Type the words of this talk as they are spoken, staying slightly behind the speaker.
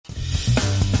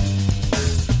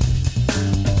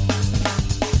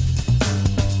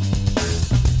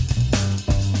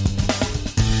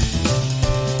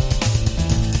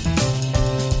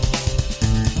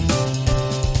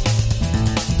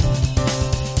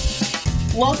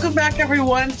Welcome back,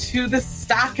 everyone, to the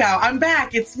Stockout. I'm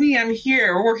back. It's me. I'm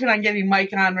here. We're working on getting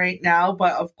Mike on right now.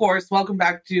 But, of course, welcome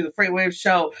back to the FreightWaves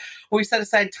show, where we set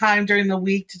aside time during the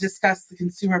week to discuss the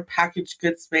consumer packaged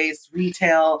goods space,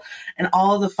 retail, and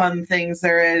all the fun things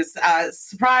there is.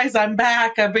 Surprise, I'm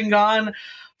back. I've been gone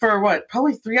for,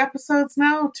 probably 3 episodes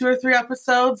now? 2 or 3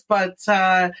 episodes. But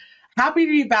happy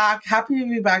to be back. Happy to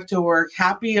be back to work.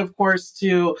 Happy, of course,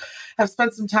 to have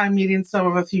spent some time meeting some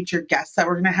of the future guests that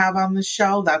we're going to have on the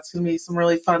show. That's going to be some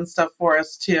really fun stuff for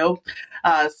us, too.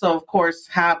 So, of course,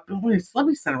 let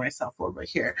me center myself a little bit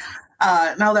here.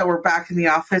 Now that we're back in the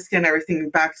office, getting everything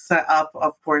back set up,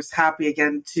 of course, happy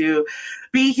again to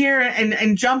be here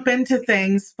and jump into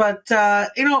things. But,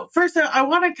 first, I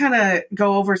want to kind of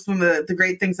go over some of the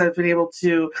great things I've been able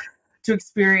to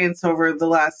experience over the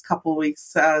last couple of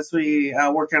weeks as we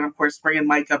work on, of course, bringing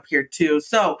Mike up here too.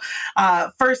 So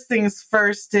first things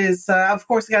first is, of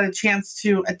course, I got a chance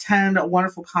to attend a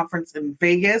wonderful conference in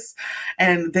Vegas,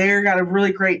 and there got a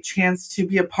really great chance to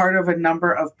be a part of a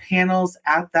number of panels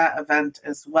at that event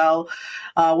as well.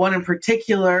 One in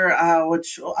particular,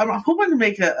 which I'm hoping to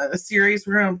make a series.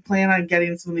 We're going to plan on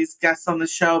getting some of these guests on the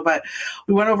show, but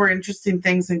we went over interesting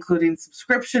things, including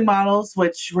subscription models,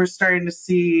 which we're starting to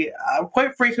see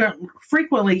quite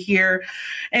frequently here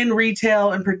in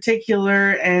retail in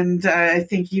particular, and I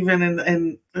think even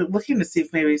in looking to see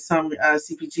if maybe some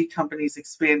CPG companies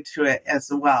expand to it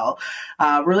as well.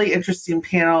 Really interesting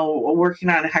panel working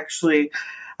on actually.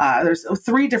 There's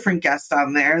 3 different guests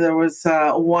on there. There was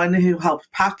one who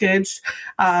helped package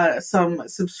some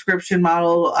subscription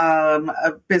model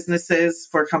businesses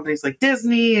for companies like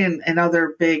Disney and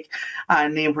other big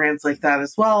name brands like that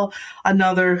as well.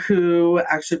 Another who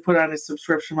actually put on a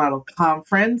subscription model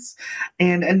conference,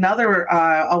 and another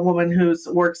a woman who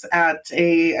works at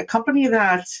a company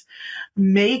that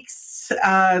makes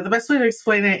the best way to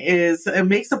explain it is it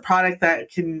makes a product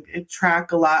that can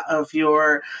track a lot of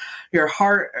your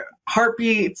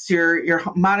heartbeats, your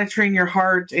monitoring your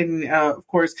heart, and of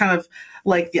course, kind of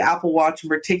like the Apple Watch in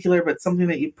particular, but something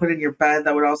that you put in your bed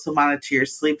that would also monitor your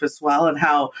sleep as well, and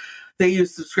how they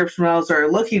use subscription models or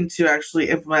are looking to actually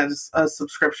implement a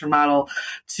subscription model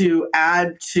to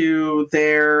add to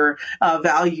their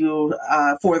value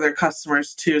for their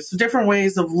customers too. So different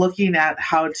ways of looking at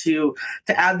how to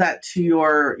add that to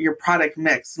your product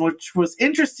mix. Which was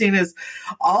interesting is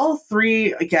all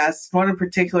 3 guests, one in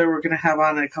particular we're going to have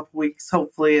on in a couple weeks,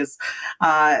 hopefully,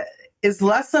 is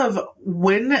less of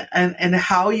when and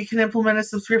how you can implement a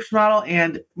subscription model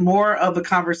and more of a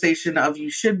conversation of you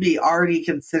should be already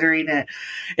considering it,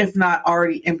 if not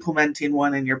already implementing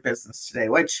one in your business today,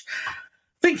 which I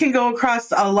think can go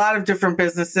across a lot of different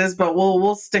businesses, but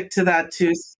we'll stick to that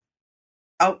too.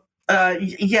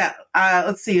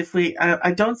 Let's see if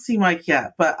I don't see Mike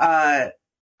yet, but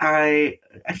I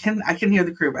can hear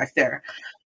the crew back there.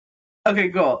 Okay,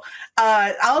 cool.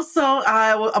 Also,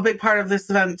 a big part of this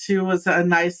event, too, was a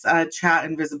nice chat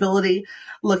and visibility,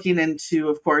 looking into,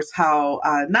 of course, how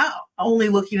not only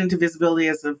looking into visibility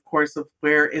as, of course, of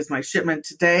where is my shipment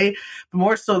today, but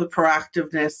more so the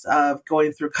proactiveness of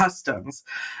going through customs.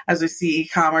 As we see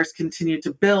e-commerce continue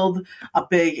to build, a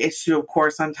big issue, of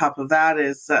course, on top of that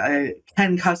is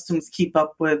can customs keep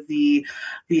up with the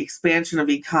expansion of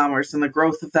e-commerce and the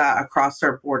growth of that across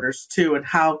our borders, too, and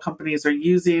how companies are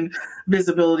using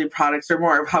visibility products, or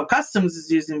more of how customs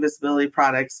is using visibility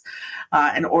products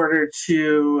in order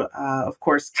to, of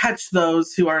course, catch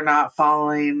those who are not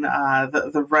following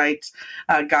the right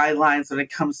guidelines when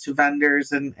it comes to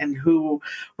vendors and who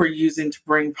we're using to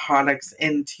bring products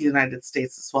into the United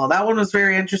States as well. That one was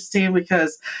very interesting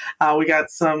because we got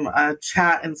some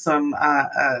chat and some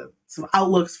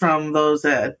outlooks from those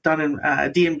done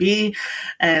in D&B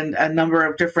and a number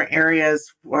of different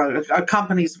areas,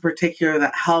 companies in particular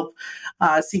that help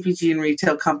CPG and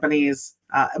retail companies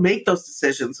make those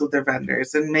decisions with their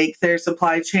vendors and make their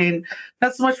supply chain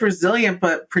not so much resilient,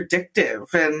 but predictive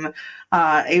and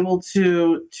able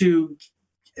to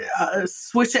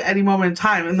switch at any moment in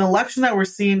time. And the election that we're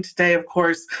seeing today, of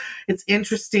course, it's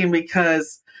interesting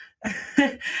because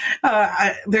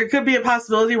there could be a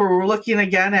possibility where we're looking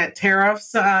again at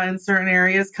tariffs in certain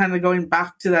areas, kind of going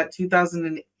back to that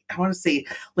 2008. I want to say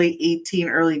late 18,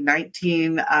 early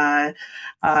 19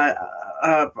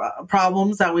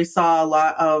 problems that we saw a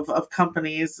lot of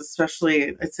companies,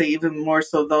 especially I'd say even more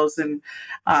so those in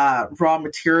raw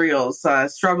materials,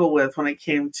 struggle with when it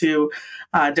came to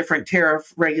different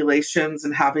tariff regulations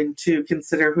and having to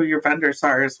consider who your vendors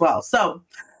are as well. So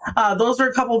those are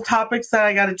a couple of topics that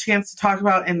I got a chance to talk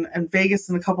about in Vegas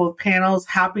in a couple of panels.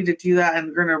 Happy to do that. And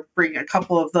we're going to bring a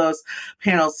couple of those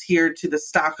panels here to the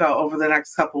Stockout over the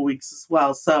next couple of weeks as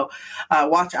well. So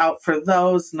watch out for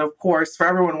those. And of course, for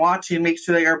everyone watching, make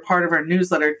sure that you're a part of our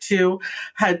newsletter too.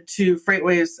 Head to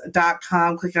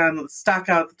freightwaves.com, click on the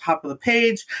Stockout at the top of the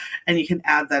page, and you can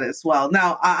add that as well.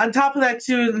 Now, on top of that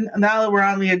too, now that we're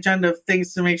on the agenda of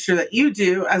things to make sure that you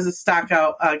do as a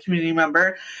Stockout community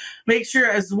member, make sure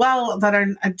as well that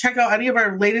check out any of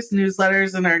our latest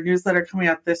newsletters and our newsletter coming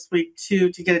out this week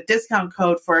too, to get a discount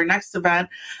code for our next event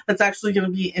that's actually going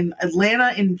to be in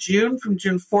Atlanta in June, from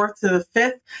June 4th to the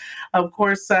 5th. Of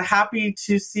course, happy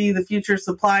to see the future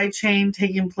supply chain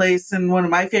taking place in one of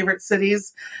my favorite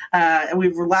cities.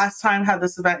 We've last time had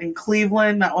this event in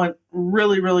Cleveland that went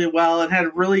really, really well and had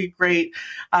a really great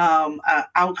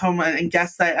outcome, and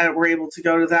guests that were able to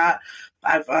go to that.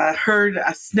 I've heard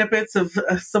snippets of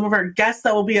some of our guests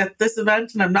that will be at this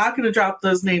event, and I'm not going to drop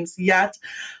those names yet,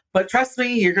 but trust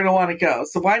me, you're going to want to go.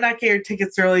 So why not get your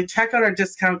tickets early? Check out our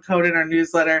discount code in our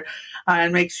newsletter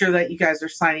and make sure that you guys are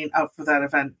signing up for that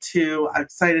event too. I'm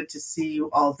excited to see you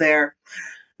all there.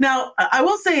 Now, I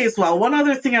will say as well, one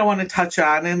other thing I want to touch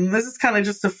on, and this is kind of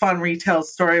just a fun retail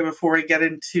story before we get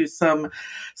into some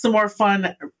more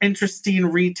fun, interesting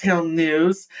retail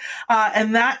news.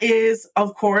 And that is,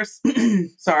 of course,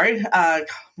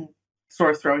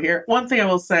 sore throat here. One thing I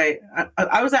will say,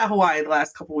 I was at Hawaii the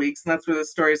last couple of weeks, and that's where the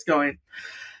story is going.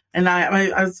 And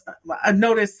I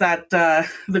noticed that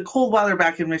the cold weather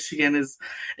back in Michigan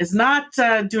is not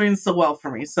doing so well for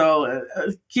me. So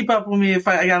keep up with me if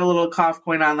I got a little cough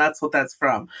going on. That's what that's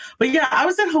from. But yeah, I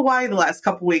was in Hawaii the last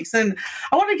couple weeks, and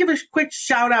I want to give a quick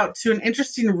shout out to an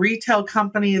interesting retail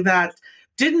company that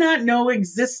did not know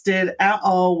existed at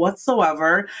all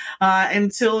whatsoever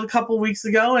until a couple weeks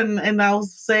ago. And I'll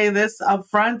say this up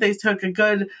front, they took a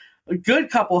good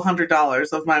couple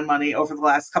 $100 of my money over the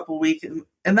last couple of weeks.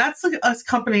 And that's a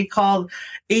company called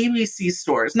ABC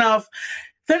Stores. Now, if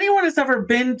anyone has ever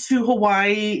been to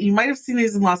Hawaii, you might have seen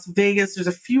these in Las Vegas. There's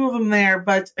a few of them there,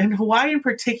 but in Hawaii in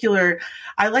particular,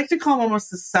 I like to call them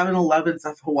almost the 7-Elevens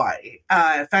of Hawaii.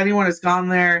 If anyone has gone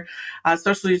there,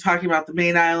 especially talking about the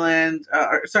main island,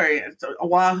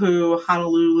 Oahu,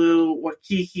 Honolulu,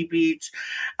 Waikiki Beach,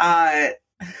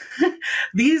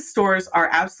 these stores are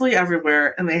absolutely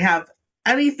everywhere, and they have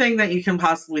anything that you can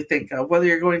possibly think of, whether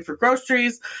you're going for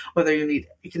groceries, whether you need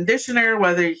a conditioner,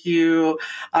 whether you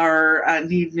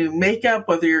need new makeup,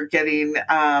 whether you're getting,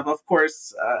 of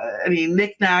course, any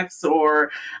knickknacks or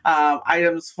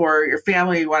items for your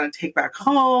family you want to take back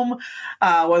home,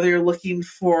 whether you're looking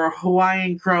for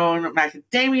Hawaiian-grown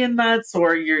macadamia nuts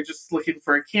or you're just looking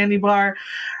for a candy bar.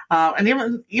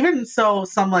 And even so,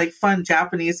 some like fun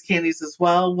Japanese candies as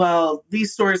well. Well,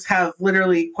 these stores have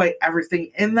literally quite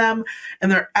everything in them,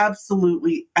 and they're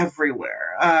absolutely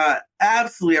everywhere.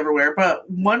 Absolutely everywhere. But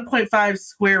 1.5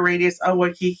 square radius of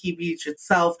Waikiki Beach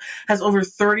itself has over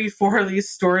 34 of these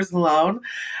stores alone.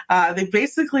 They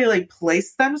basically like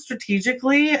place them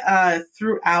strategically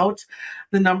throughout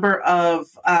the number of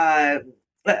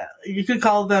you could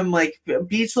call them like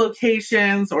beach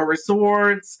locations or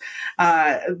resorts.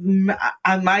 On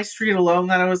my street alone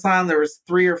that I was on, there was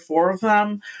 3 or 4 of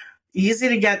them. Easy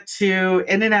to get to,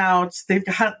 in and out. They've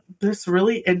got this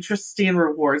really interesting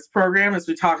rewards program, as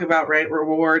we talk about, right?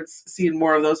 Rewards, seeing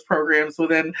more of those programs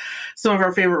within some of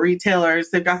our favorite retailers.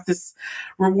 They've got this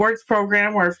rewards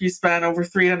program where if you spend over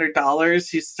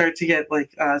 $300, you start to get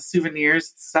like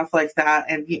souvenirs, stuff like that.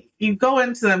 And you go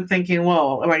into them thinking,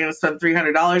 whoa, am I going to spend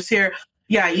 $300 here?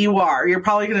 Yeah, you are. You're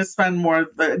probably going to spend more,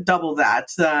 double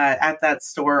that at that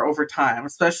store over time,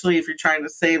 especially if you're trying to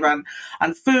save on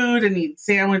food and eat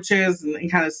sandwiches and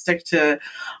kind of stick to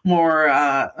more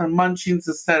munchings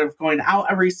instead of going out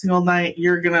every single night.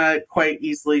 You're going to quite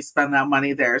easily spend that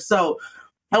money there. So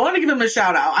I want to give them a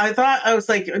shout out. I was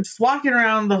like just walking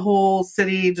around the whole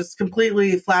city, just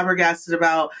completely flabbergasted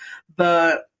about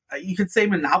you could say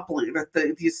monopoly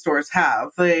that these stores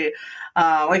have. They,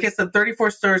 like I said, 34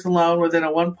 stores alone within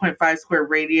a 1.5 square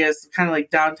radius, kind of like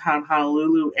downtown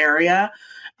Honolulu area.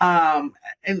 And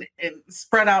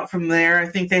spread out from there, I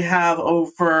think they have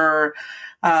over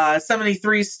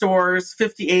 73 stores.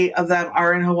 58 of them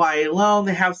are in Hawaii alone.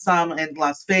 They have some in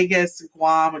Las Vegas,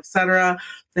 Guam, etc.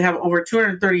 They have over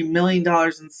 $230 million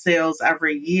in sales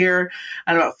every year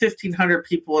and about 1,500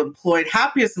 people employed.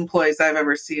 Happiest employees I've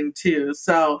ever seen, too.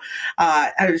 So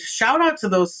a shout out to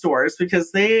those stores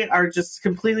because they are just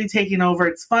completely taking over.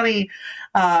 It's funny.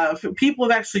 People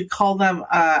have actually called them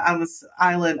on this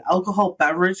island alcohol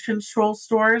beverage control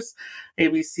stores.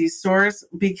 ABC stores,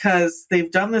 because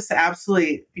they've done this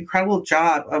absolutely incredible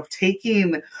job of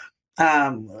taking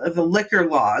the liquor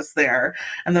laws there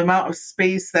and the amount of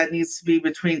space that needs to be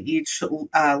between each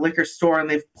liquor store. And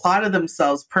they've plotted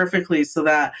themselves perfectly so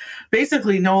that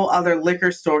basically no other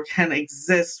liquor store can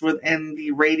exist within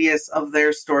the radius of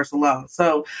their stores alone.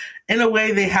 So in a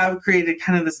way, they have created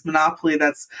kind of this monopoly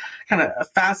that's kind of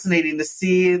fascinating to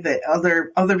see. That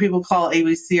other people call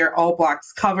ABC are all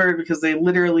blocks covered because they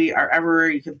literally are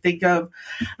everywhere you can think of.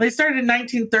 They started in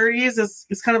 1930s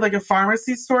as kind of like a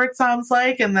pharmacy store, it sounds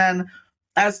like, and then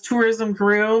as tourism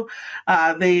grew,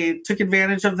 they took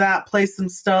advantage of that, placed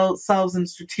themselves in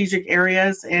strategic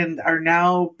areas, and are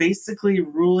now basically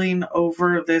ruling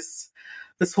over this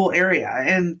whole area.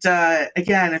 And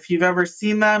again, if you've ever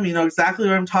seen them, you know exactly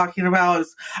what I'm talking about.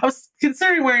 I was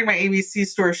considering wearing my ABC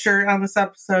store shirt on this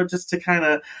episode just to kind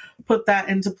of put that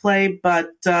into play, but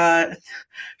shout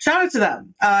out to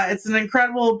them. It's an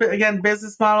incredible, again,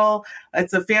 business model.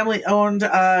 It's a family-owned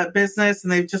business,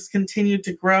 and they've just continued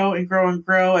to grow and grow and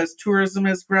grow as tourism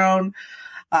has grown.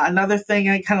 Another thing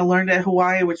I kind of learned at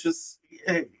Hawaii, which was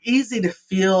easy to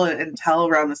feel and tell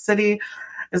around the city,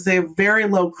 is they have very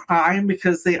low crime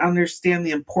because they understand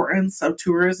the importance of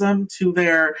tourism to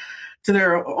their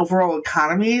overall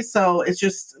economy. So it's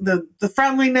just the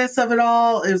friendliness of it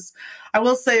all is, I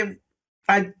will say,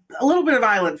 a little bit of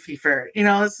island fever. You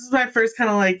know, this is my first kind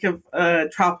of like a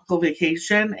tropical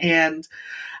vacation, and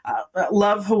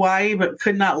love Hawaii, but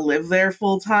could not live there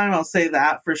full time. I'll say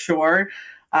that for sure.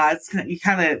 You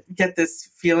kind of get this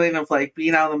feeling of like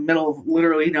being out in the middle of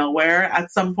literally nowhere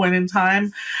at some point in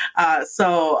time.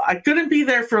 So I couldn't be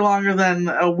there for longer than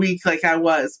a week like I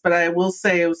was, but I will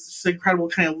say it was just incredible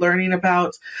kind of learning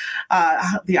about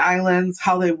the islands,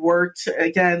 how they worked.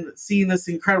 Again, seeing this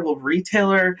incredible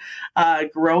retailer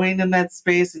growing in that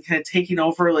space and kind of taking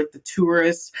over like the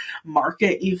tourist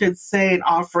market, you could say, and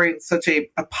offering such a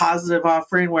positive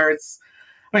offering where it's,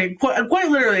 I mean, quite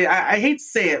literally, I hate to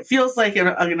say it, feels like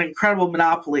an incredible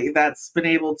monopoly that's been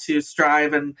able to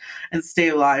strive and stay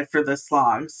alive for this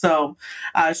long. So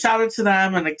shout out to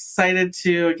them, and excited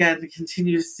to, again, to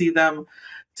continue to see them,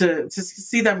 to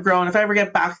see them grow. And if I ever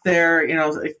get back there, you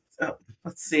know,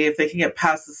 let's see if they can get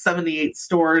past the 78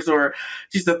 stores or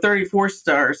just the 34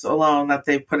 stores alone that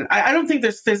they've put in. I don't think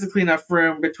there's physically enough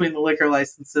room between the liquor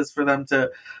licenses for them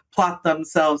to plot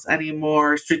themselves any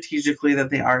more strategically than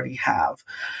they already have.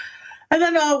 And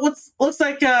then looks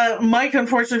like Mike,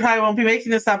 unfortunately, probably won't be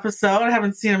making this episode. I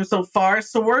haven't seen him so far.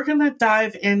 So we're going to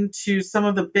dive into some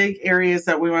of the big areas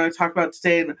that we want to talk about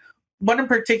today. And one in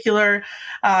particular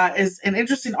is an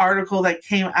interesting article that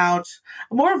came out,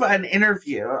 more of an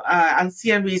interview on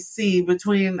CNBC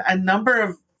between a number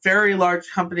of very large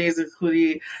companies,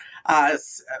 including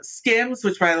Skims,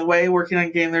 which, by the way, working on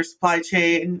getting their supply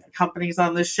chain companies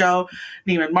on this show,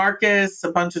 Neiman Marcus,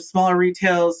 a bunch of smaller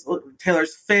retailers,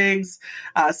 Figs,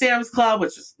 Sam's Club,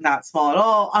 which is not small at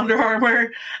all, Under Armour,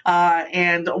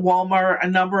 and Walmart, a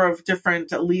number of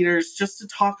different leaders, just to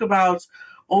talk about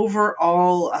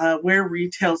overall where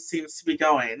retail seems to be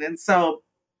going. And so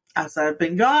as I've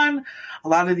been gone, a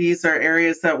lot of these are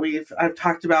areas that I've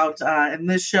talked about in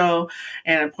this show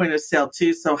and at Point of Sale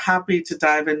too. So happy to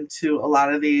dive into a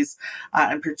lot of these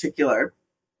in particular.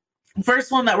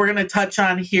 First one that we're going to touch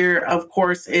on here, of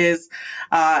course, is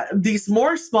these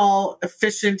more small,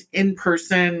 efficient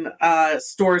in-person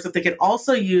stores that they can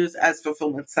also use as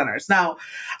fulfillment centers. Now,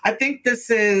 I think this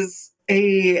is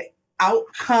a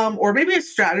outcome or maybe a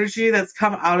strategy that's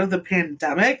come out of the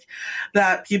pandemic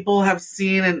that people have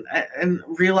seen and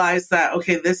realized that,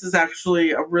 okay, this is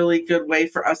actually a really good way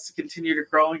for us to continue to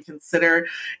grow and consider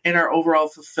in our overall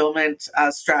fulfillment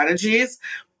strategies.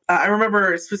 I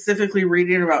remember specifically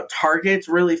reading about Target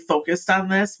really focused on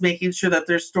this, making sure that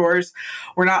their stores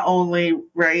were not only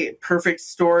perfect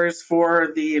stores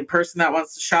for the person that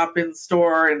wants to shop in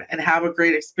store and have a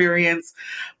great experience,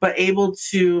 but able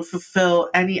to fulfill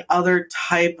any other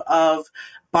type of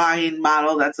buying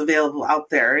model that's available out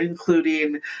there,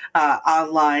 including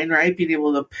online, right? Being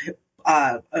able to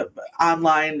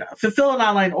fulfill an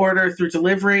online order through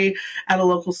delivery at a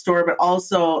local store, but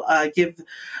also give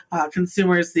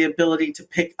consumers the ability to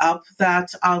pick up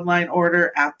that online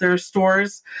order at their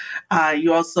stores.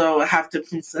 You also have to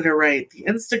consider, the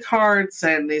Instacarts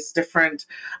and these different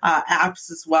apps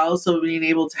as well. So being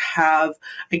able to have,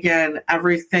 again,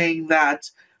 everything that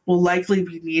will likely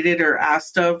be needed or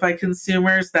asked of by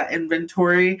consumers, that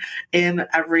inventory in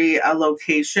every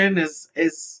location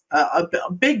is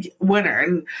a big winner.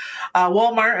 And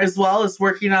Walmart as well is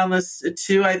working on this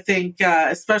too. I think,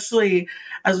 especially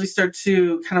as we start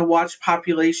to kind of watch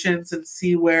populations and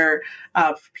see where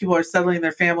people are settling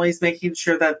their families, making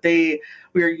sure that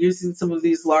we are using some of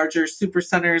these larger super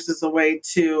centers as a way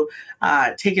to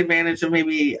take advantage of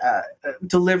maybe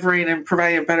delivering and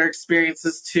providing better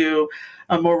experiences to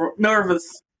more of the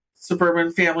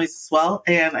suburban families as well.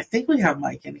 And I think we have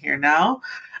Mike in here now.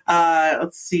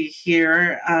 Let's see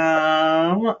here.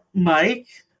 Mike,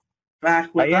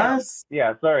 back with us.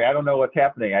 Yeah, sorry, I don't know what's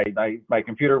happening. My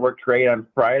computer worked great on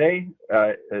Friday.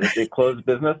 It closed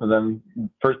business, and then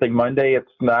first thing Monday,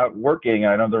 it's not working.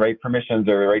 I don't have the right permissions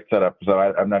or the right setup, so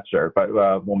I'm not sure, but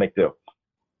we'll make do.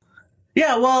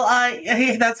 Yeah, well,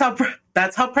 hey, that's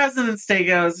how President's Day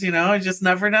goes. I just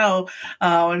never know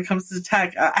when it comes to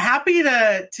tech. Happy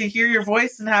to hear your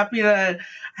voice and happy to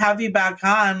have you back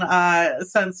on.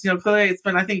 Since clearly it's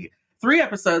been, I think, 3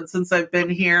 episodes since I've been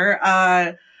here.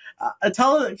 Can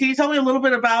you tell me a little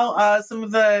bit about some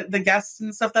of the guests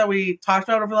and stuff that we talked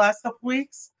about over the last couple of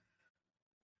weeks?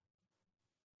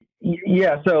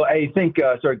 Yeah, so I think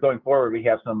going forward, we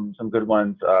have some good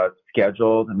ones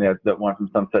scheduled. And that one from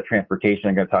Sunset Transportation,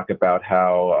 I'm going to talk about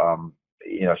how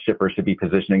shippers should be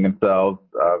positioning themselves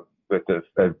with this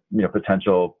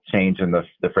potential change in the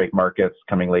freight markets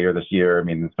coming later this year. I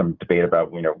mean, there's some debate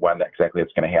about when exactly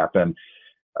it's going to happen,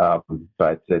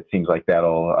 but it seems like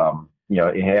that'll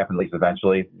it happen at least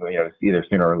eventually. Either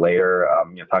sooner or later.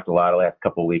 Talked a lot the last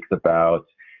couple of weeks about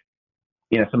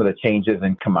some of the changes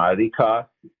in commodity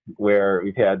costs, where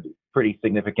we've had pretty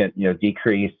significant,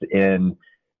 decrease in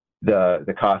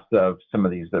the cost of some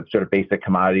of these sort of basic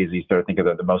commodities. You sort of think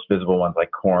of the most visible ones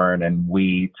like corn and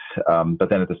wheat. But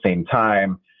then at the same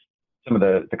time, some of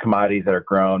the commodities that are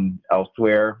grown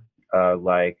elsewhere,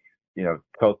 like,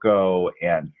 cocoa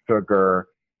and sugar,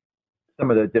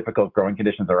 some of the difficult growing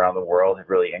conditions around the world have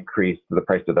really increased the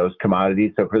price of those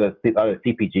commodities. So for the other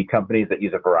CPG companies that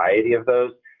use a variety of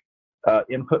those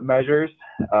input measures,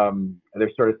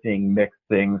 they're sort of seeing mixed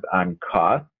things on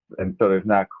costs, and so there's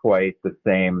not quite the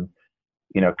same,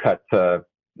 cut to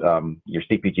your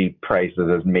CPG prices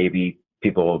as maybe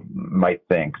people might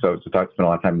think. So spend a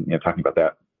lot of time, talking about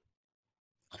that.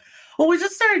 Well, we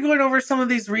just started going over some of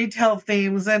these retail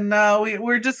themes, and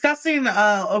we're discussing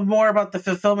more about the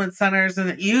fulfillment centers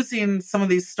and using some of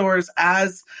these stores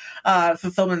as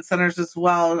fulfillment centers as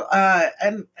well.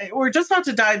 And we're just about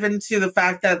to dive into the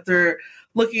fact that they're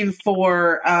looking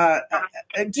for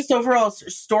just overall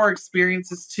store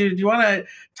experiences too. Do you want to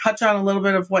touch on a little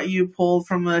bit of what you pulled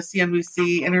from the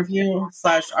CNBC interview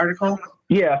 / article?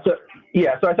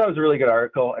 So I thought it was a really good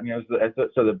article. I mean,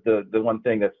 the one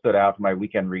thing that stood out from my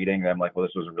weekend reading, I'm like, well,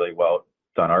 this was a really well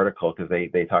done article, because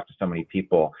they talked to so many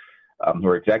people who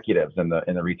are executives in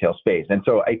the retail space. And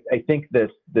so I think this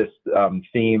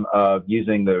theme of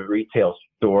using the retail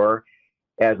store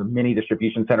as a mini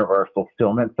distribution center or a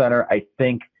fulfillment center, I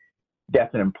think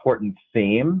that's an important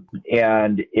theme.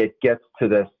 And it gets to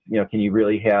this, can you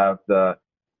really have the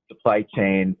supply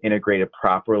chain integrated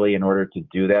properly in order to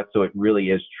do that? So it really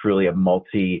is truly a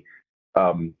multi,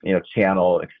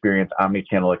 channel experience,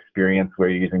 omni-channel experience, where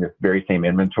you're using this very same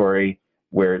inventory,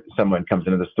 where someone comes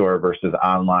into the store versus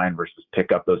online versus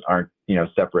pickup. Those aren't,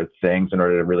 separate things. In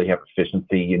order to really have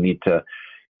efficiency, you need to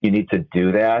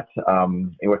do that.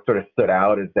 And what sort of stood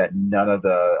out is that none of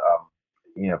the,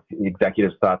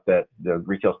 executives thought that the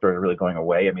retail stores are really going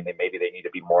away. I mean, maybe they need to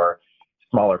be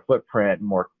smaller footprint,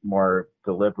 more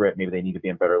deliberate. Maybe they need to be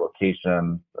in better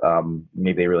locations.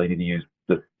 Maybe they really need to use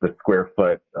the square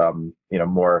foot,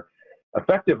 more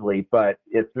effectively. But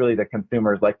it's really the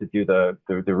consumers like to do the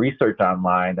research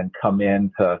online, then come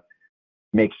in to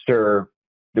make sure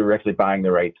they're actually buying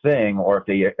the right thing. Or if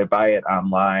they buy it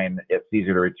online, it's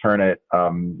easier to return it,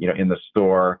 in the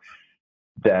store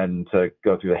than to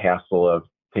go through the hassle of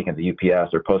taking it to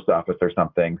UPS or post office or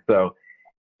something. So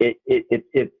it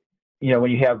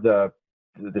when you have the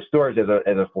stores as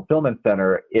a fulfillment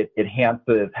center, it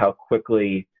enhances how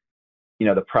quickly,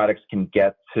 the products can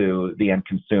get to the end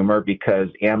consumer, because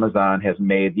Amazon has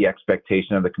made the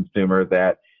expectation of the consumer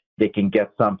that they can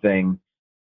get something,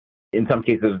 in some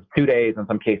cases 2 days, in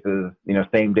some cases,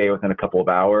 same day, within a couple of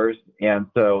hours. And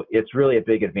so it's really a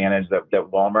big advantage that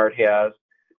Walmart has,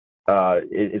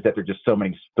 is that there are just so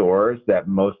many stores that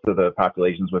most of the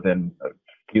population's within a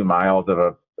few miles of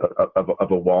a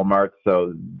Walmart.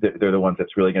 So they're the ones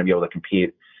that's really going to be able to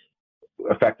compete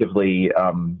effectively,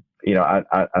 on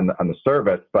the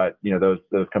service. But,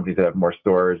 those companies that have more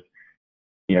stores,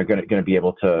 going to be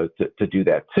able to do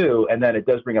that too. And then it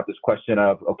does bring up this question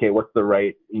of, okay, what's the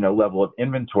right, level of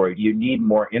inventory? Do you need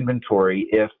more inventory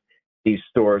if these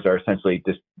stores are essentially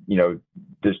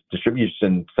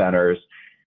distribution centers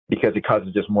because it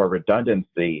causes just more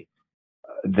redundancy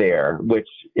there, which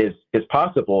is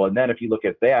possible. And then if you look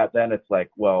at that, then it's like,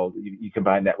 well, you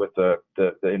combine that with the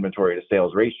inventory to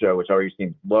sales ratio, which already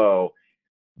seems low,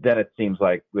 then it seems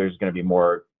like there's going to be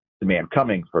more demand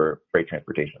coming for freight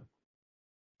transportation.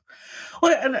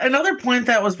 Well, another point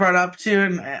that was brought up too,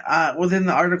 and within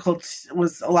the article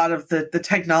was a lot of the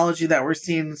technology that we're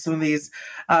seeing some of these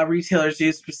retailers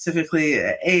use, specifically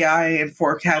AI and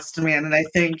forecast demand. And I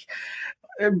think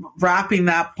wrapping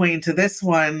that point to this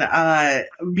one,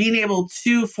 being able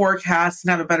to forecast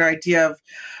and have a better idea of,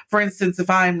 for instance, if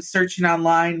I'm searching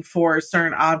online for a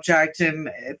certain object and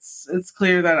it's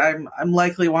clear that I'm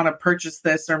likely want to purchase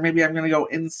this, or maybe I'm going to go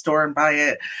in store and buy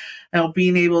it.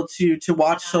 Being able to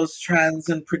watch those trends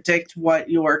and predict what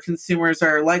your consumers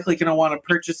are likely going to want to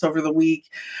purchase over the week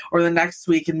or the next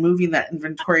week, and moving that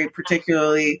inventory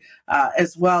particularly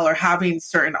as well, or having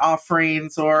certain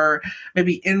offerings, or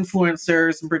maybe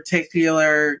influencers in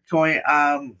particular going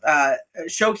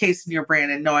showcasing your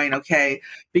brand and knowing, okay,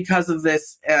 because of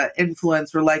this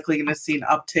influence, we're likely going to see an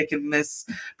uptick in this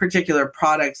particular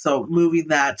product. So moving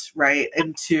that right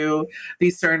into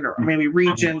these certain maybe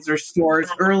regions or stores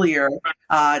earlier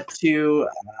to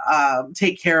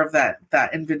take care of that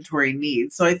inventory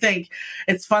need. So I think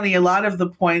it's funny, a lot of the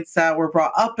points that were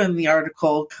brought up in the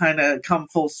article kind of come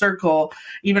full circle,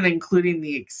 even including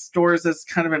the stores as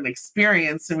kind of an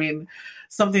experience. I mean,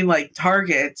 something like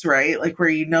Target, right? Like where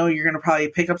you're going to probably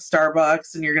pick up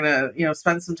Starbucks and you're going to,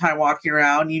 spend some time walking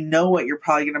around. What you're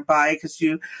probably going to buy because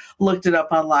you looked it up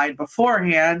online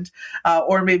beforehand,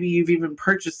 or maybe you've even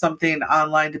purchased something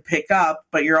online to pick up,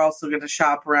 but you're also going to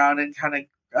shop around and kind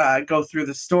of go through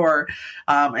the store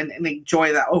and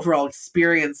enjoy that overall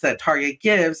experience that Target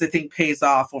gives. I think pays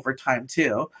off over time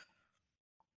too.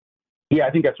 Yeah,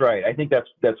 I think that's right. I think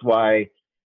that's why,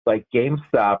 like,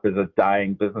 GameStop is a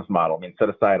dying business model. I mean, set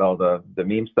aside all the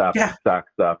meme stock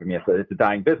stuff. I mean, it's a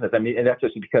dying business. I mean, and that's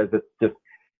just because it's just,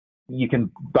 you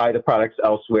can buy the products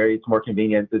elsewhere. It's more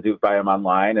convenient to buy them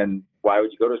online. And why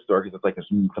would you go to a store? Because it's like this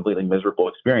completely miserable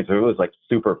experience. If it was like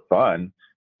super fun,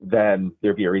 then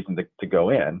there'd be a reason to go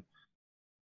in.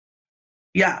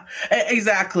 Yeah,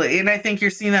 exactly. And I think you're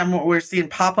seeing that more. We're seeing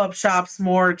pop-up shops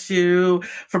more too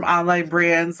from online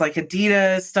brands like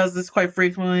Adidas does this quite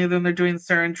frequently. Then they're doing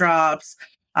certain drops.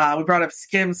 We brought up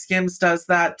Skims. Skims does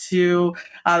that too.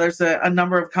 There's a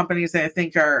number of companies that I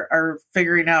think are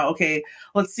figuring out, okay,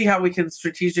 let's see how we can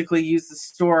strategically use the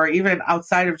store, even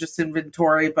outside of just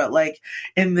inventory, but like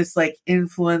in this like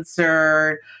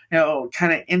influencer,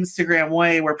 kind of Instagram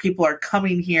way where people are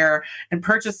coming here and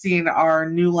purchasing our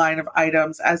new line of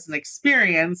items as an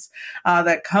experience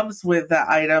that comes with the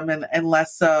item, and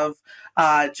less of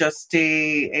just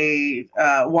a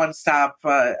one-stop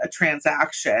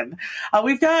transaction.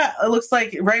 We've got, it looks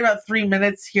like, right about 3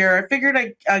 minutes here. I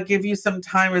figured I'd give you some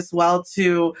time as well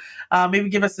to maybe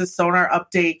give us a Sonar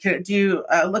update.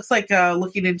 It looks like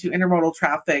looking into intermodal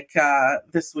traffic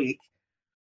this week.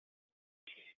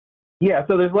 Yeah,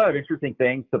 so there's a lot of interesting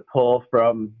things to pull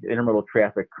from intermodal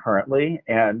traffic currently.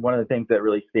 And one of the things that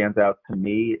really stands out to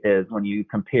me is when you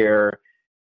compare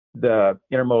the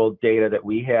intermodal data that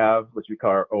we have, which we call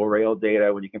our O-Rail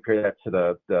data, when you compare that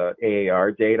to the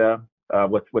AAR data,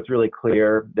 what's really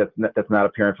clear that's not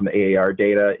apparent from the AAR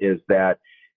data is that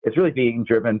it's really being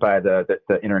driven by the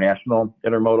international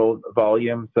intermodal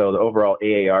volume. So the overall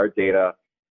AAR data,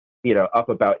 up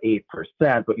about 8%,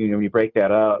 but when you break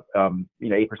that up,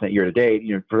 8% year to date,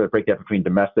 for the break that between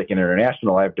domestic and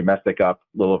international, I have domestic up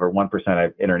a little over 1%, I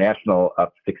have international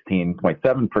up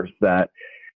 16.7%.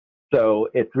 So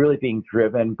it's really being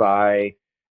driven by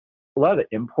a lot of the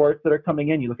imports that are coming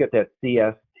in. You look at that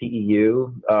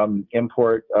CSTEU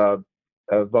import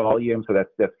volume, so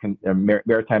that's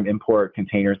maritime import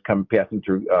containers passing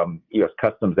through U.S.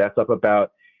 Customs. That's up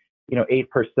about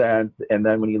 8%. And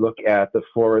then when you look at the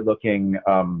forward-looking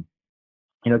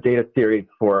data series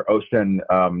for ocean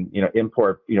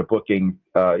import bookings,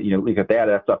 look at that.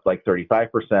 That's up like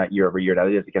 35% year over year. Now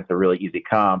that is against a really easy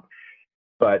comp.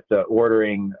 But the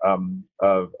ordering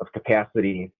of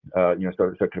capacity, so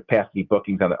capacity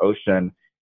bookings on the ocean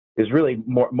is really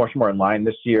much more in line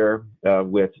this year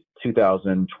with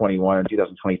 2021 and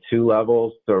 2022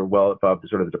 levels. So we're well above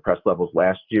the depressed levels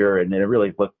last year, and it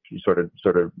really looked sort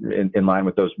of in line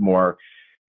with those more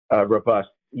robust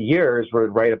years. We're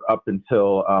right up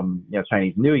until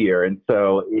Chinese New Year, and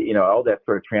so all that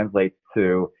sort of translates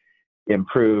to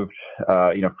improved,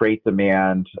 freight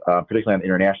demand, particularly on the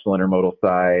international intermodal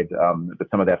side, but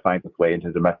some of that finds its way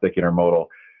into domestic intermodal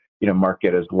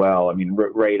market as well. I mean,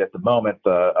 right at the moment,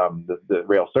 the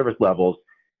rail service levels,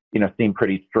 seem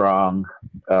pretty strong.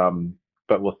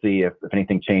 But we'll see if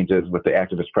anything changes with the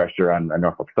activist pressure on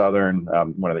Norfolk Southern,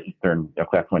 one of the Eastern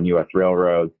Class 1 U.S.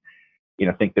 railroads.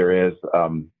 I think there is,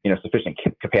 sufficient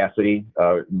capacity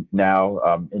now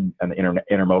in on the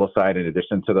intermodal side, in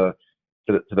addition to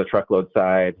the truckload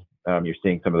side. You're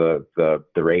seeing some of the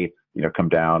rates, come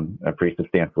down pretty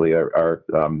substantially. Our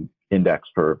index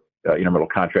for intermodal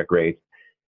contract rates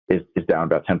is down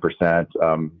about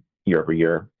 10% year over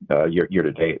year, year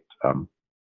to date.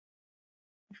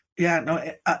 Yeah, no,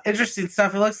 interesting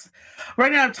stuff. It looks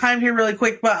right now time here really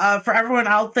quick, but for everyone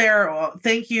out there,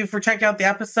 thank you for checking out the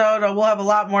episode. We'll have a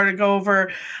lot more to go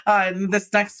over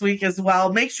this next week as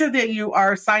well. Make sure that you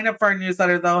are signed up for our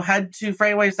newsletter, though. Head to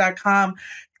freightwaves.com.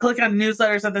 Click on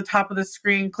newsletters at the top of the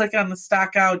screen, click on the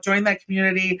stock out, join that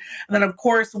community. And then, of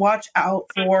course, watch out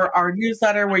for our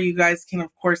newsletter where you guys can, of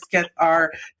course, get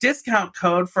our discount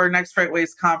code for our next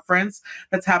FreightWaves conference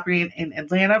that's happening in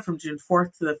Atlanta from June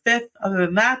 4th to the 5th. Other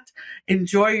than that,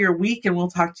 enjoy your week and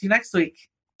we'll talk to you next week.